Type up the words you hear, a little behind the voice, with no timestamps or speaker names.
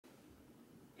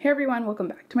Hey everyone, welcome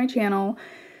back to my channel.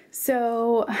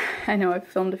 So, I know I've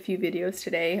filmed a few videos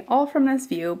today, all from this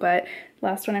view, but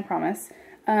last one I promise.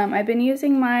 I've been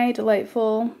using my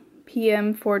delightful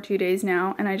PM for 2 days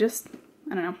now, and I don't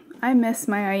know, I miss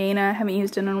my Iena. I haven't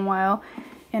used it in a while,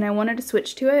 and I wanted to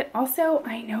switch to it. Also,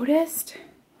 I noticed,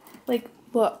 like,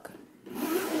 look,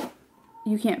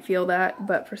 you can't feel that,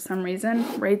 but for some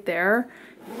reason, right there,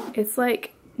 it's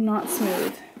like not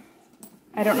smooth.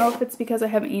 I don't know if it's because I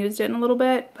haven't used it in a little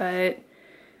bit, but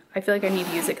I feel like I need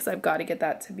to use it because I've got to get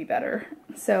that to be better.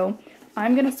 So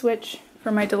I'm going to switch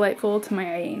from my Delightful to my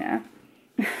Iena.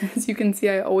 As you can see,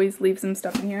 I always leave some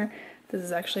stuff in here. This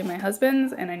is actually my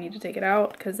husband's, and I need to take it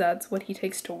out because that's what he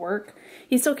takes to work.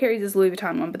 He still carries his Louis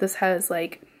Vuitton one, but this has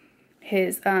like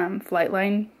his flight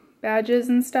line badges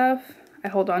and stuff. I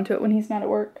hold on to it when he's not at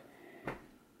work.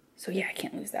 So yeah, I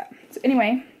can't lose that. So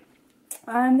anyway,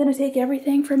 I'm gonna take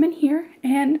everything from in here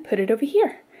and put it over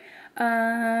here.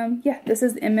 Yeah, this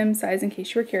is the MM size in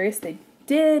case you were curious. They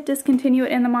did discontinue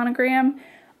it in the Monogram.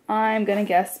 I'm gonna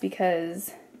guess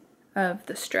because of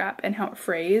the strap and how it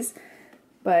frays.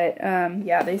 But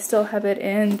yeah, they still have it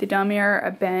in the Damier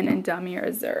Ebene and Damier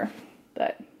Azur.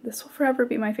 But this will forever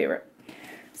be my favorite.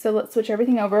 So let's switch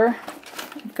everything over.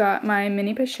 I've got my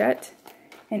mini pochette,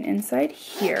 and inside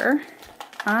here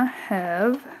I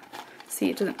have, see,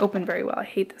 it doesn't open very well. I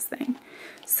hate this thing.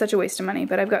 It's such a waste of money.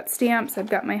 But I've got stamps. I've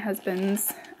got my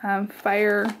husband's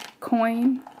fire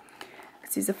coin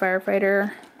because he's a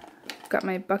firefighter. I've got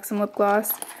my Buxom lip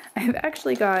gloss. I've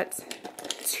actually got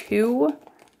 2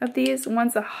 of these.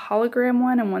 One's the hologram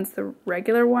one and one's the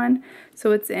regular one.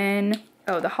 So it's in,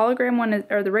 oh, the hologram one is,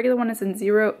 or the regular one is in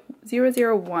 001,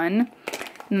 and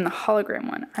then the hologram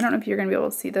one. I don't know if you're gonna be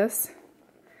able to see this,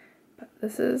 but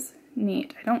this is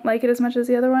neat. I don't like it as much as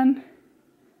the other one.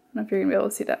 I don't know if you're gonna be able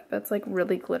to see that, but it's like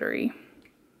really glittery.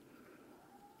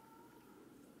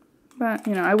 But,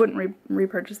 you know, I wouldn't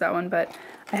repurchase that one, but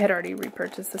I had already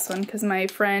repurchased this one because my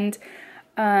friend,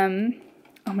 oh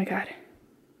my god,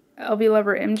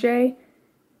 LVCoffeeLver MJ,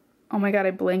 oh my god,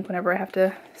 I blink whenever I have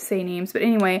to say names. But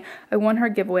anyway, I won her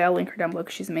giveaway. I'll link her down below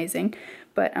because she's amazing.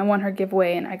 But I won her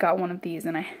giveaway and I got one of these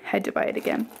and I had to buy it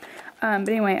again. But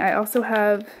anyway, I also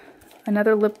have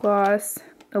another lip gloss,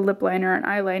 a lip liner, an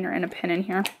eyeliner, and a pen in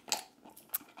here.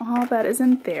 All that is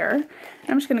in there. And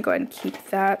I'm just going to go ahead and keep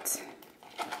that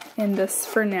in this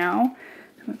for now.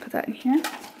 I'm going to put that in here.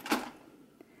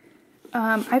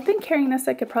 I've been carrying this.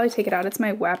 I could probably take it out. It's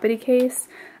my Wapiti case.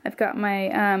 I've got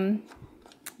my,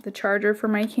 the charger for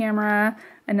my camera,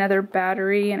 another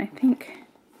battery, and I think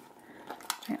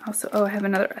I also, oh, I have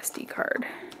another SD card,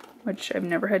 which I've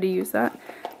never had to use that,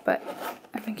 but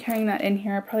I've been carrying that in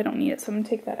here. I probably don't need it, so I'm gonna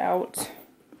take that out.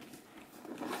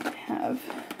 I have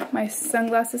my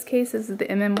sunglasses case. This is the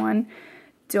MM one.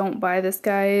 Don't buy this,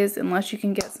 guys, unless you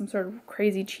can get some sort of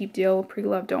crazy cheap deal.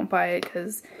 Pre-loved, don't buy it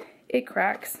because it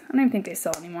cracks. I don't even think they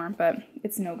sell anymore, but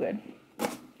it's no good.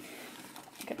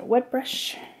 Got a wet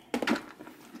brush.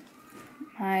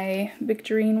 My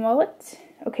Victorine wallet.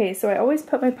 Okay, so I always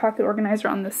put my pocket organizer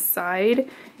on this side,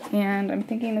 and I'm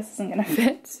thinking this isn't gonna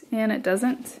fit, and it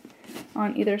doesn't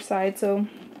on either side, so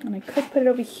and I could put it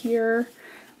over here.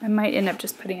 I might end up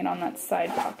just putting it on that side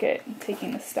pocket and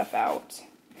taking this stuff out.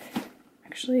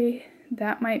 Actually,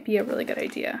 that might be a really good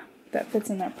idea. That fits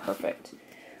in there perfect.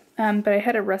 But I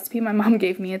had a recipe my mom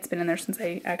gave me. It's been in there since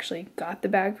I actually got the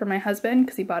bag for my husband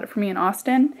because he bought it for me in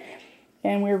Austin,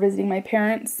 and we were visiting my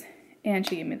parents, and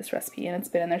she gave me this recipe, and it's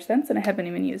been in there since, and I haven't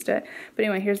even used it. But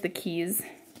anyway, here's the keys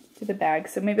to the bag,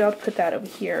 so maybe I'll put that over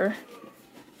here.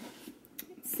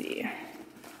 Let's see.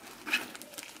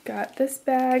 Got this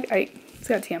bag. It's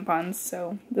got tampons,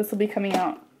 so this will be coming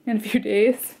out in a few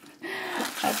days.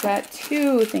 I've got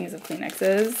 2 things of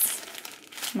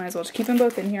Kleenexes. Might as well just keep them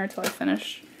both in here until I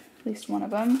finish at least one of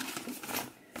them.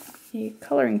 The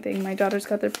coloring thing. My daughter's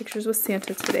got their pictures with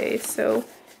Santa today, so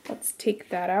let's take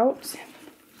that out.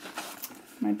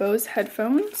 My Bose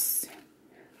headphones.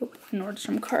 Oh,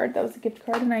 Nordstrom card. That was a gift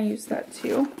card, and I used that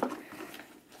too.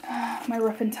 My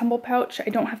Rough and Tumble pouch. I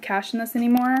don't have cash in this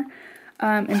anymore.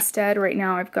 Instead, right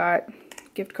now I've got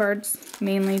gift cards,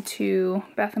 mainly to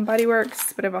Bath and Body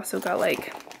Works, but I've also got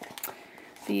like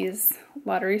these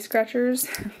lottery scratchers.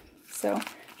 So I'm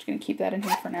just gonna keep that in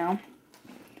here for now.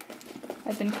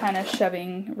 I've been kind of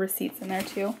shoving receipts in there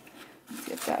too. Let's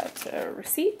see, I've got a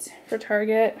receipt for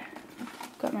Target.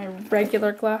 Got my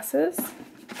regular glasses.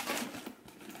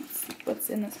 Let's see what's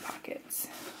in this pocket.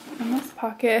 In this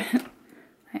pocket,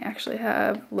 I actually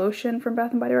have lotion from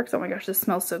Bath & Body Works. Oh my gosh, this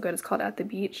smells so good. It's called At the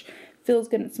Beach. Feels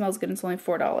good and it smells good. It's only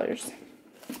 $4.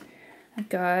 I've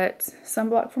got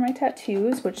sunblock for my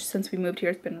tattoos, which since we moved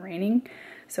here it's been raining.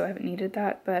 so I haven't needed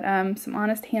that. But some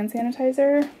Honest hand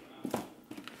sanitizer.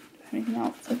 Anything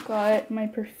else? I've got my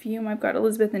perfume. I've got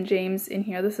Elizabeth and James in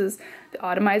here. This is the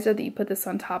atomizer that you put this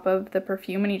on top of the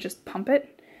perfume and you just pump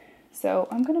it. So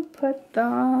I'm gonna put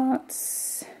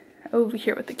that over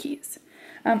here with the keys.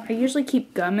 I usually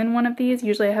keep gum in one of these.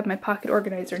 Usually I have my pocket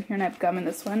organizer in here and I have gum in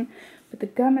this one. But the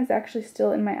gum is actually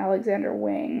still in my Alexander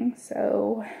Wang.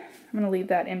 So I'm gonna leave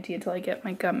that empty until I get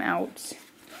my gum out.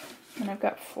 And I've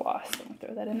got floss. I'm gonna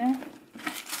throw that in there.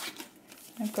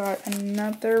 I've got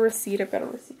another receipt. I've got a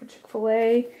receipt for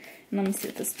Chick-fil-A. And let me see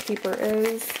what this paper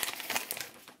is.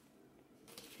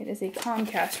 It is a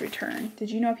Comcast return. Did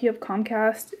you know if you have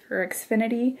Comcast or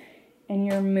Xfinity and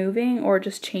you're moving or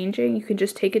just changing, you can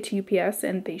just take it to UPS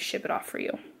and they ship it off for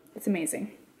you. It's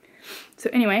amazing.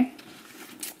 So anyway,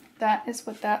 that is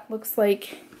what that looks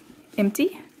like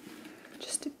empty.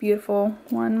 Just a beautiful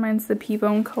one. Mine's the pea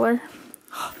bone color.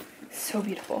 Oh, so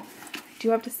beautiful. I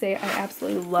do have to say I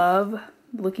absolutely love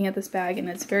looking at this bag, and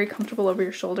it's very comfortable over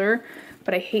your shoulder,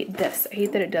 but I hate this. I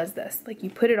hate that it does this. Like, you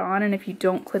put it on and if you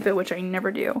don't clip it, which I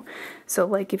never do, so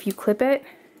like if you clip it,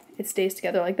 it stays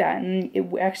together like that and it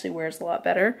actually wears a lot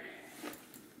better.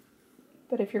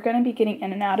 But if you're going to be getting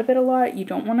in and out of it a lot, you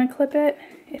don't want to clip it.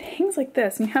 It hangs like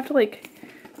this and you have to like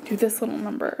do this little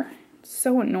number. It's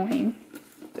so annoying.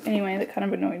 But anyway, that kind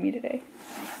of annoyed me today.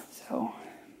 So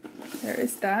there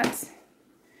is that.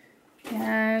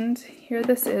 And here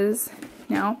this is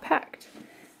now packed.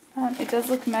 It does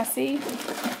look messy.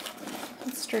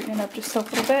 Let's straighten it up just a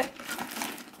little bit.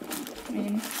 I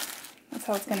mean, that's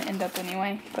how it's going to end up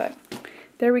anyway, but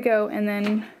there we go. And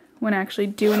then when I actually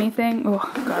do anything,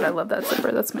 oh god, I love that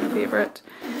zipper. That's my favorite.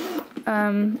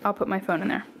 I'll put my phone in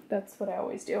there. That's what I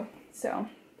always do. So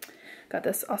got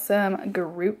this awesome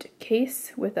Groot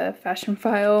case with a Fashion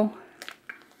File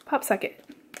pop socket.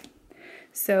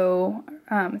 So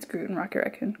it's Groot and Rocket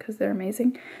Raccoon because they're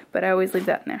amazing, but I always leave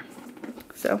that in there.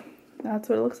 So that's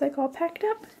what it looks like all packed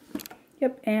up.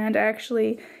 Yep, and I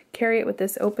actually carry it with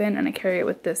this open and I carry it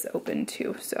with this open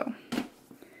too, so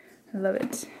I love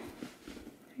it.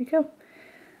 There you go.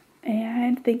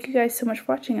 And thank you guys so much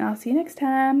for watching. I'll see you next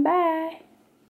time. Bye!